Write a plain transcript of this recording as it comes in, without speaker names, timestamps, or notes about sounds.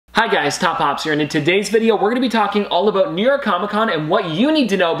Hi guys, Top Pops here, and in today's video we're going to be talking all about New York Comic Con and what you need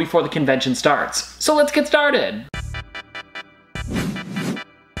to know before the convention starts. So let's get started!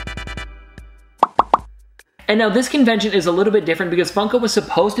 And now this convention is a little bit different because Funko was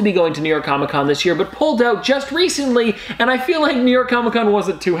supposed to be going to New York Comic Con this year but pulled out just recently, and I feel like New York Comic Con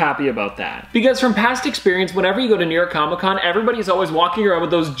wasn't too happy about that. Because from past experience, whenever you go to New York Comic Con, everybody's always walking around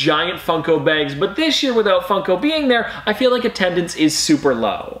with those giant Funko bags, but this year without Funko being there, I feel like attendance is super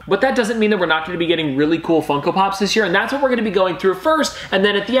low. But that doesn't mean that we're not going to be getting really cool Funko Pops this year, and that's what we're going to be going through first, and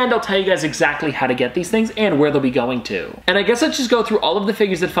then at the end I'll tell you guys exactly how to get these things and where they'll be going to. And I guess let's just go through all of the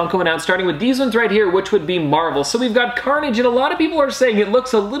figures that Funko announced, starting with these ones right here, which would be Marvel. So we've got Carnage, and a lot of people are saying it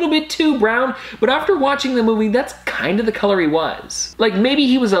looks a little bit too brown, but after watching the movie, that's kind of the color he was. Like, maybe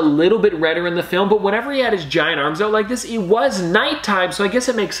he was a little bit redder in the film, but whenever he had his giant arms out like this, it was nighttime, so I guess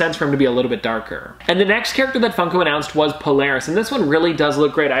it makes sense for him to be a little bit darker. And the next character that Funko announced was Polaris, and this one really does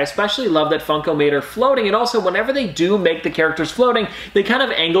look great. I especially love that Funko made her floating, and also whenever they do make the characters floating, they kind of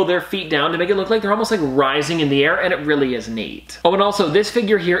angle their feet down to make it look like they're almost like rising in the air, and it really is neat. Oh, and also this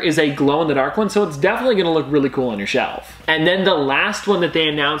figure here is a glow-in-the-dark one, so it's definitely going to look really cool on your shelf. And then the last one that they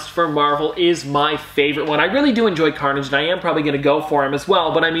announced for Marvel is my favorite one. I really do enjoy Carnage, and I am probably going to go for him as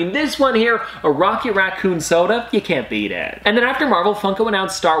well, but I mean this one here, a Rocket Raccoon soda, you can't beat it. And then after Marvel, Funko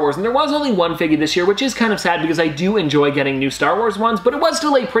announced Star Wars, and there was only one figure this year, which is kind of sad because I do enjoy getting new Star Wars ones, but it was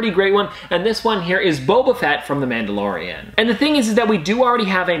still a pretty great one, and this one here is Boba Fett from The Mandalorian. And the thing is that we do already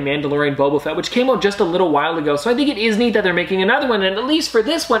have a Mandalorian Boba Fett, which came out just a little while ago, so I think it is neat that they're making another one, and at least for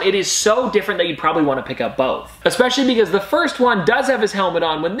this one, it is so different that you'd probably want to pick up both. Especially because the first one does have his helmet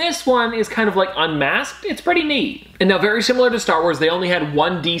on, when this one is kind of like unmasked. It's pretty neat. And now, very similar to Star Wars, they only had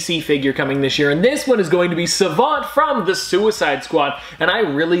one DC figure coming this year, and this one is going to be Savant from the Suicide Squad, and I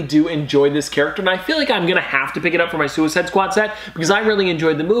really do enjoy this character, and I feel like I'm gonna have to pick it up for my Suicide Squad set because I really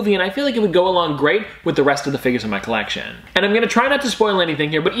enjoyed the movie, and I feel like it would go along great with the rest of the figures in my collection. And I'm gonna try not to spoil anything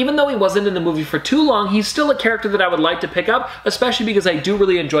here, but even though he wasn't in the movie for too long, he's still a character that I would like to pick up, especially because I do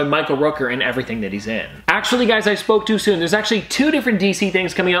really enjoy Michael Rooker in everything that he's in. Actually, guys, I spoke too soon. There's actually two different DC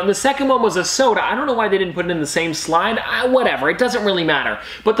things coming out, and the second one was a soda. I don't know why they didn't put it in the same slide. Whatever, it doesn't really matter.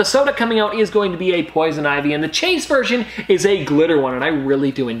 But the soda coming out is going to be a Poison Ivy, and the Chase version is a glitter one, and I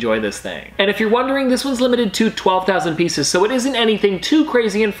really do enjoy this thing. And if you're wondering, this one's limited to 12,000 pieces, so it isn't anything too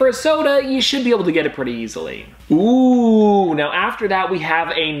crazy, and for a soda, you should be able to get it pretty easily. Ooh, now after that we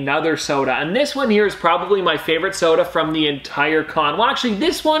have another soda, and this one here is probably my favorite soda from the entire con. Well, actually,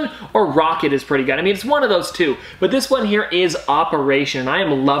 this one or Rocket is pretty good. I mean, it's one of those two, but this one here is Operation. I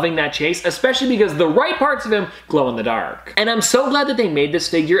am loving that Chase, especially because the right parts of him glow in the dark. And I'm so glad that they made this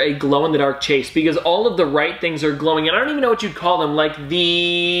figure a glow-in-the-dark Chase because all of the right things are glowing, and I don't even know what you'd call them, like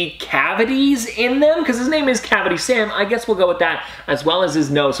the cavities in them, because his name is Cavity Sam. I guess we'll go with that, as well as his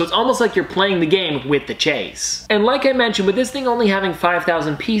nose, so it's almost like you're playing the game with the Chase. And like I mentioned, with this thing only having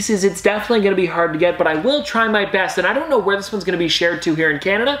 5,000 pieces, it's definitely going to be hard to get, but I will try my best, and I don't know where this one's going to be shared to here in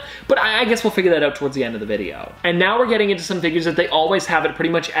Canada, but I guess we'll figure that out towards the end of the video. And now we're getting into some figures that they always have at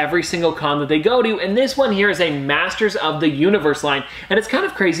pretty much every single con that they go to, and this one here is a Masters of the Universe line, and it's kind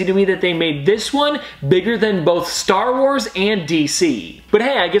of crazy to me that they made this one bigger than both Star Wars and DC. But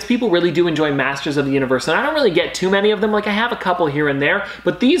hey, I guess people really do enjoy Masters of the Universe, and I don't really get too many of them. Like, I have a couple here and there,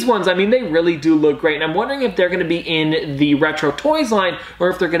 but these ones, I mean, they really do look great, and I'm wondering if they're going to be in the Retro Toys line or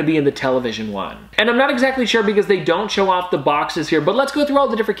if they're going to be in the television one. And I'm not exactly sure because they don't show off the boxes here, but let's go through all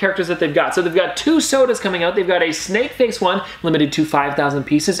the different characters that they've got. So they've got two sodas coming out. They've got a Snake Face one, limited to 5,000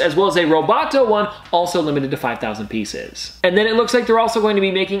 pieces, as well as a Roboto one, also limited to 5,000 pieces. And then it looks like they're also going to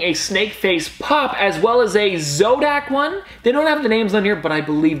be making a Snake Face Pop, as well as a Zodak one. They don't have the names on here, but I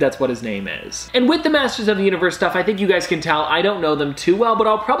believe that's what his name is. And with the Masters of the Universe stuff, I think you guys can tell I don't know them too well, but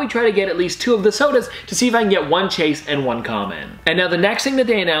I'll probably try to get at least two of the sodas to see if I can get one Chase and one common. And now the next thing that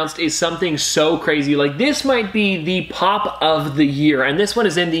they announced is something so crazy. Like, this might be the pop of the year, and this one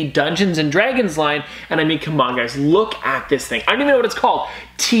is in the Dungeons and Dragons line, and I mean, come on guys, look at this thing. I don't even know what it's called.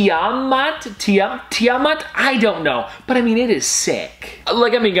 Tiamat? I don't know, but I mean, it is sick.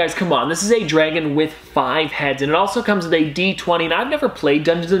 Like, I mean, guys, come on. This is a dragon with 5 heads, and it also comes with a D20, and I've never played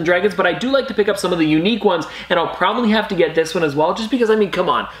Dungeons and Dragons, but I do like to pick up some of the unique ones, and I'll probably have to get this one as well, just because, I mean, come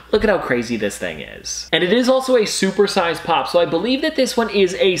on. Look at how crazy this thing is. And it is also a super-sized pop, so I believe that this one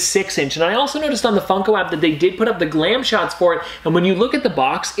is a 6-inch, and I also noticed on the Funko app that they did put up the glam shots for it, and when you look at the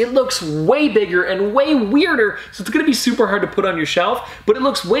box, it looks way bigger and way weirder, so it's gonna be super hard to put on your shelf, but it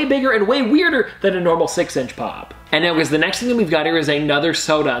looks way bigger and way weirder than a normal 6-inch pop. And now, guys, the next thing that we've got here is another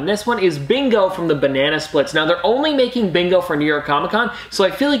soda, and this one is Bingo from the Banana Splits. Now, they're only making Bingo for New York Comic Con, so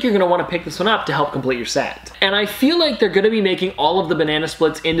I feel like you're going to want to pick this one up to help complete your set. And I feel like they're going to be making all of the Banana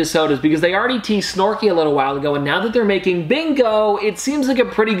Splits into sodas because they already teased Snorky a little while ago, and now that they're making Bingo, it seems like a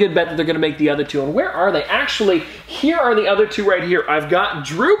pretty good bet that they're going to make the other two. And where are they? Actually, here are the other two right here. I've got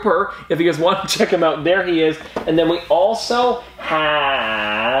Drooper, if you guys want to check him out, there he is. And then we also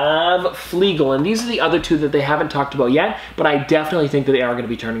have Fleagle, and these are the other two that they haven't talked about yet, but I definitely think that they are going to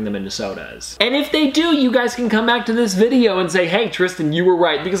be turning them into sodas. And if they do, you guys can come back to this video and say, hey, Tristan, you were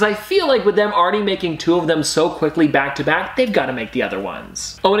right, because I feel like with them already making two of them so quickly back to back, they've got to make the other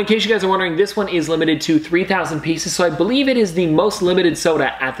ones. Oh, and in case you guys are wondering, this one is limited to 3,000 pieces, so I believe it is the most limited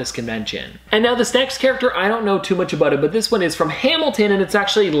soda at this convention. And now this next character, I don't know too much about it, but this one is from Hamilton, and it's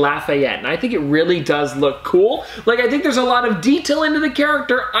actually Lafayette, and I think it really does look cool. Like, I think there's a lot of detail into the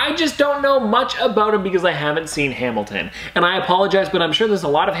character. I just don't know much about him because I haven't seen Hamilton. And I apologize, but I'm sure there's a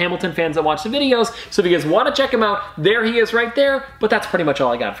lot of Hamilton fans that watch the videos, so if you guys want to check him out, there he is right there, but that's pretty much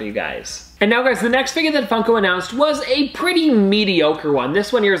all I got for you guys. And now, guys, the next figure that Funko announced was a pretty mediocre one.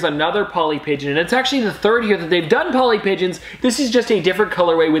 This one here is another Polly Pigeon, and it's actually the third year that they've done Polly Pigeons. This is just a different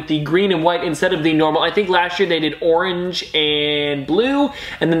colorway with the green and white instead of the normal. I think last year they did orange and blue,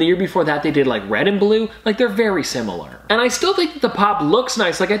 and then the year before that they did like red and blue. Like, they're very similar. And I still think that the pop looks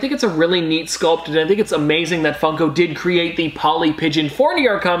nice. Like, I think it's a really neat sculpt, and I think it's amazing that Funko did create the Polly Pigeon for New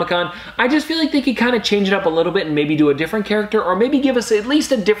York Comic Con. I just feel like they could kind of change it up a little bit and maybe do a different character, or maybe give us at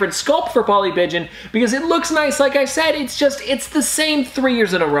least a different sculpt for Polly Pigeon, because it looks nice. Like I said, it's the same 3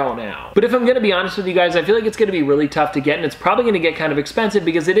 years in a row now. But if I'm gonna be honest with you guys, I feel like it's gonna be really tough to get, and it's probably gonna get kind of expensive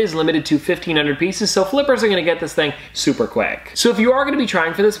because it is limited to 1,500 pieces, so flippers are gonna get this thing super quick. So if you are gonna be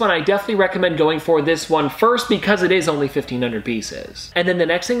trying for this one, I definitely recommend going for this one first because it is only 1,500 pieces. And then the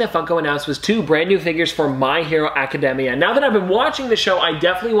next thing that Funko announced was 2 brand new figures for My Hero Academia. Now that I've been watching the show, I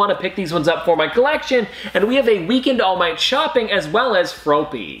definitely want to pick these ones up for my collection, and we have a weekend all-night shopping as well as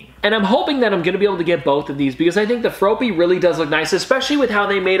Froppy. And I'm hoping that I'm going to be able to get both of these because I think the Froppy really does look nice, especially with how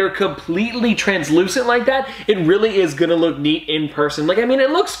they made her completely translucent like that. It really is going to look neat in person. Like, I mean,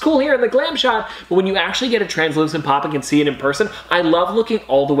 it looks cool here in the glam shot, but when you actually get a translucent pop and can see it in person, I love looking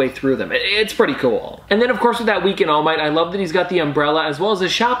all the way through them. It's pretty cool. And then, of course, with that Weekend All Might, I love that he's got the umbrella as well as a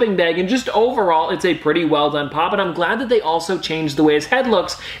shopping bag, and just overall, it's a pretty well done pop, and I'm glad that they also changed the way his head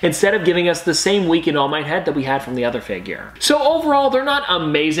looks instead of giving us the same Weekend All Might head that we had from the other figure. So overall, they're not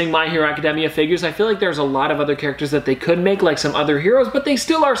amazing My Hero Academia figures. I feel like there's a lot of other characters that they could make, like some other heroes, but they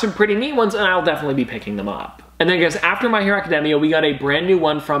still are some pretty neat ones, and I'll definitely be picking them up. And then, guys, after My Hero Academia, we got a brand new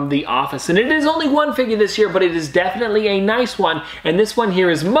one from The Office. And it is only one figure this year, but it is definitely a nice one. And this one here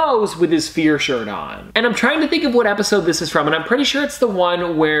is Mose with his Fear shirt on. And I'm trying to think of what episode this is from, and I'm pretty sure it's the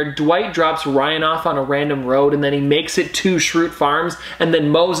one where Dwight drops Ryan off on a random road, and then he makes it to Schrute Farms, and then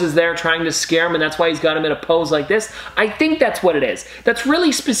Mose is there trying to scare him, and that's why he's got him in a pose like this. I think that's what it is. That's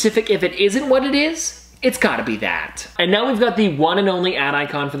really specific. If it isn't what it is, it's gotta be that. And now we've got the one and only ad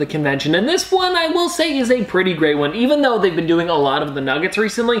icon for the convention, and this one I will say is a pretty great one. Even though they've been doing a lot of the nuggets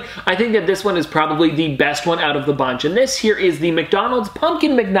recently, I think that this one is probably the best one out of the bunch. And this here is the McDonald's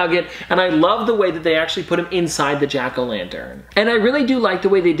Pumpkin McNugget, and I love the way that they actually put him inside the jack-o'-lantern. And I really do like the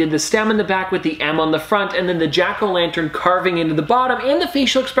way they did the stem in the back with the M on the front, and then the jack-o'-lantern carving into the bottom, and the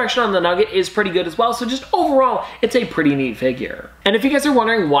facial expression on the nugget is pretty good as well. So just overall, it's a pretty neat figure. And if you guys are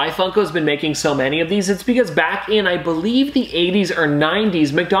wondering why Funko's been making so many of these, it's because back in, I believe, the 80s or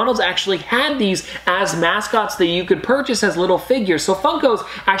 90s, McDonald's actually had these as mascots that you could purchase as little figures. So Funko's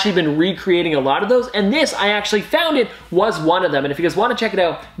actually been recreating a lot of those, and this, I actually found it, was one of them. And if you guys want to check it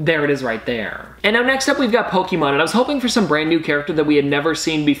out, there it is right there. And now next up, we've got Pokemon, and I was hoping for some brand new character that we had never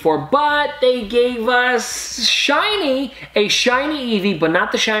seen before, but they gave us a shiny Eevee, but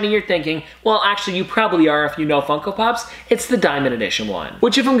not the shiny you're thinking. Well, actually, you probably are if you know Funko Pops. It's the Diamond Edition one,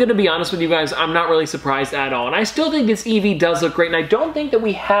 which, if I'm going to be honest with you guys, I'm not really surprised at all. And I still think this Eevee does look great, and I don't think that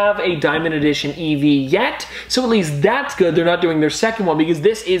we have a Diamond Edition Eevee yet, so at least that's good. They're not doing their second one because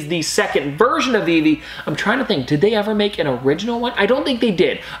this is the second version of Eevee. I'm trying to think, did they ever make an original one? I don't think they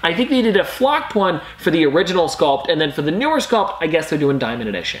did. I think they did a flocked one for the original sculpt, and then for the newer sculpt, I guess they're doing Diamond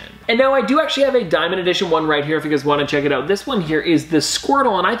Edition. And now I do actually have a Diamond Edition one right here if you guys want to check it out. This one here is the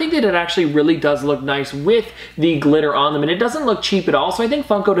Squirtle, and I think that it actually really does look nice with the glitter on them, and it doesn't look look cheap at all, so I think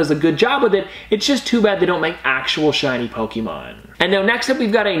Funko does a good job with it. It's just too bad they don't make actual shiny Pokemon. And now next up,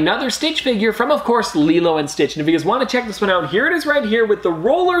 we've got another Stitch figure from, of course, Lilo and Stitch. And if you guys want to check this one out, here it is right here with the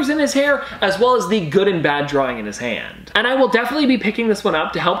rollers in his hair, as well as the good and bad drawing in his hand. And I will definitely be picking this one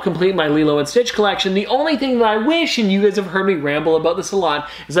up to help complete my Lilo and Stitch collection. The only thing that I wish, and you guys have heard me ramble about this a lot,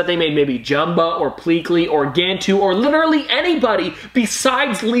 is that they made maybe Jumba or Pleakley or Gantu or literally anybody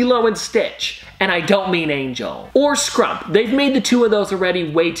besides Lilo and Stitch. And I don't mean Angel. Or Scrump. They've made the two of those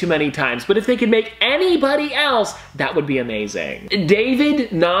already way too many times, but if they could make anybody else, that would be amazing.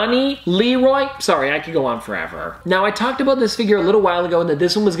 David, Nani, Leroy, sorry, I could go on forever. Now, I talked about this figure a little while ago and that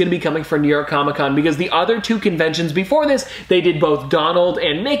this one was gonna be coming for New York Comic Con because the other two conventions before this, they did both Donald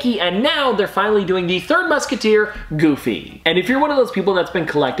and Mickey, and now they're finally doing the third Musketeer, Goofy. And if you're one of those people that's been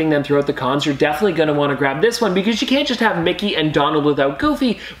collecting them throughout the cons, you're definitely gonna wanna grab this one because you can't just have Mickey and Donald without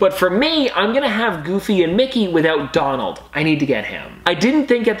Goofy, but for me, I'm gonna have Goofy and Mickey without Donald. I need to get him. I didn't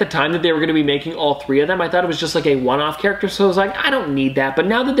think at the time that they were going to be making all three of them. I thought it was just like a one-off character, so I was like, I don't need that. But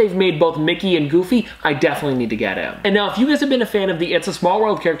now that they've made both Mickey and Goofy, I definitely need to get him. And now if you guys have been a fan of the It's a Small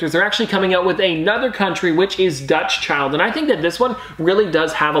World characters, they're actually coming out with another country, which is Dutch Child. And I think that this one really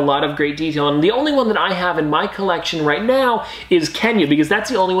does have a lot of great detail. And the only one that I have in my collection right now is Kenya, because that's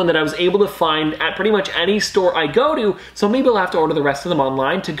the only one that I was able to find at pretty much any store I go to. So maybe I'll have to order the rest of them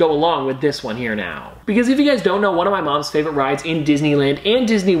online to go along with this one here now. Because if you guys don't know, one of my mom's favorite rides in Disneyland and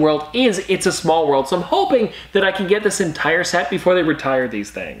Disney World is It's a Small World, so I'm hoping that I can get this entire set before they retire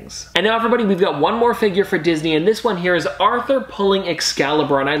these things. And now everybody, we've got one more figure for Disney, and this one here is Arthur pulling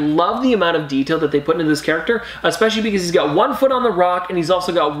Excalibur, and I love the amount of detail that they put into this character, especially because he's got one foot on the rock and he's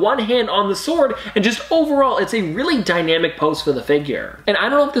also got one hand on the sword, and just overall, it's a really dynamic pose for the figure. And I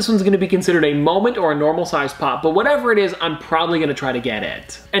don't know if this one's going to be considered a moment or a normal size pop, but whatever it is, I'm probably going to try to get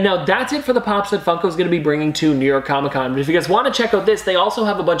it. And now that's it for the pops that Funko's going to be bringing to New York Comic Con. But if you guys want to check out this, they also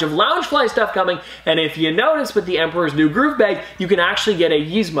have a bunch of Loungefly stuff coming, and if you notice with the Emperor's New Groove bag, you can actually get a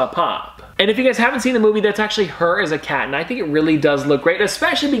Yzma pop. And if you guys haven't seen the movie, that's actually her as a cat, and I think it really does look great,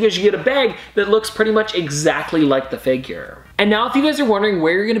 especially because you get a bag that looks pretty much exactly like the figure. And now if you guys are wondering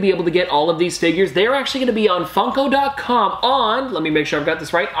where you're going to be able to get all of these figures, they're actually going to be on Funko.com on, let me make sure I've got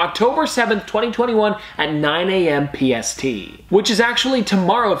this right, October 7th, 2021 at 9 a.m. PST. Which is actually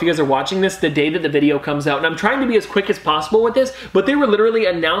tomorrow if you guys are watching this, the day that the video comes out. And I'm trying to be as quick as possible with this, but they were literally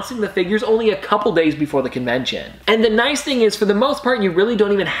announcing the figures only a couple days before the convention. And the nice thing is, for the most part, you really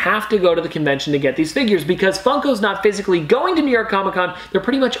don't even have to go to the convention to get these figures because Funko's not physically going to New York Comic Con, they're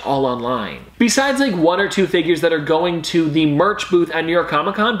pretty much all online. Besides like one or two figures that are going to the merch booth at New York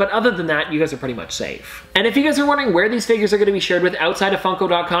Comic Con, but other than that, you guys are pretty much safe. And if you guys are wondering where these figures are going to be shared with outside of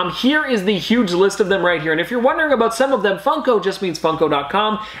Funko.com, here is the huge list of them right here. And if you're wondering about some of them, Funko just means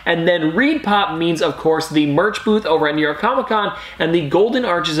Funko.com, and then Reed Pop means, of course, the merch booth over at New York Comic Con, and the Golden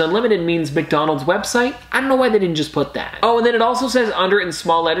Arches Unlimited means McDonald's website. I don't know why they didn't just put that. Oh, and then it also says under it in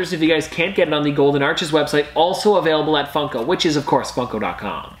small letters, if you guys can't get it on the Golden Arches website, also available at Funko, which is, of course,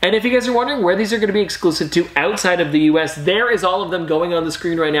 Funko.com. And if you guys are wondering where these are going to be exclusive to outside of the US, there is all of them going on the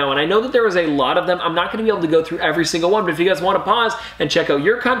screen right now. And I know that there is a lot of them. I'm not going to be able to go through every single one, but if you guys want to pause and check out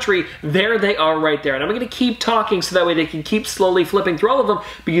your country, there they are right there. And I'm going to keep talking so that way they can keep slowly flipping through all of them,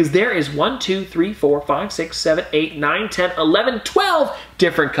 because there is 1, 2, 3, 4, 5, 6, 7, 8, 9, 10, 11, 12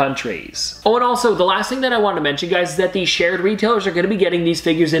 different countries. Oh, and also the last thing that I want to mention, guys, is that the shared retailers are going to be getting these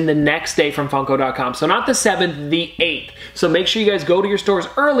figures in the next day from Funko.com. So not the 7th, the 8th. So make sure you guys go to your stores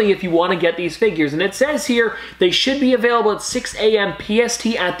early if you want to get these figures. And it says here they should be available at 6 a.m. PST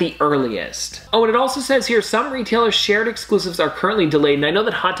at the earliest. Oh, and it also says here some retailers' shared exclusives are currently delayed. And I know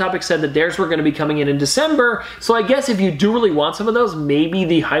that Hot Topic said that theirs were going to be coming in December. So I guess if you do really want some of those, maybe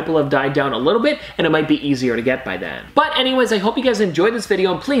the hype will have died down a little bit and it might be easier to get by then. But anyways, I hope you guys enjoyed this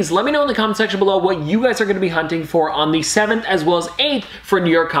video, and please let me know in the comment section below what you guys are going to be hunting for on the 7th as well as 8th for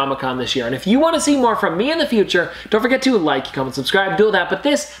New York Comic Con this year. And if you want to see more from me in the future, don't forget to like, comment, subscribe, do that. But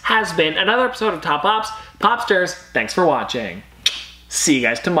this has been another episode of Top Pops. Popsters, thanks for watching. See you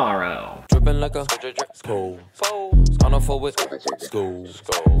guys tomorrow. Dripping like a pool. On a forward school.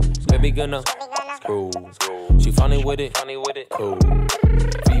 Baby gonna screw. She funny with it. Cool.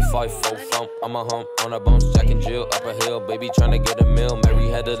 V5 full thump. I'm a hump on a bump. Jack and Jill up a hill. Baby tryna get a meal. Mary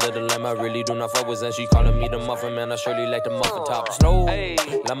had a little lamb. I really do not fuck with, and she calling me the muffin man. I surely like the muffin top. Slow.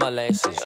 Like my lashes.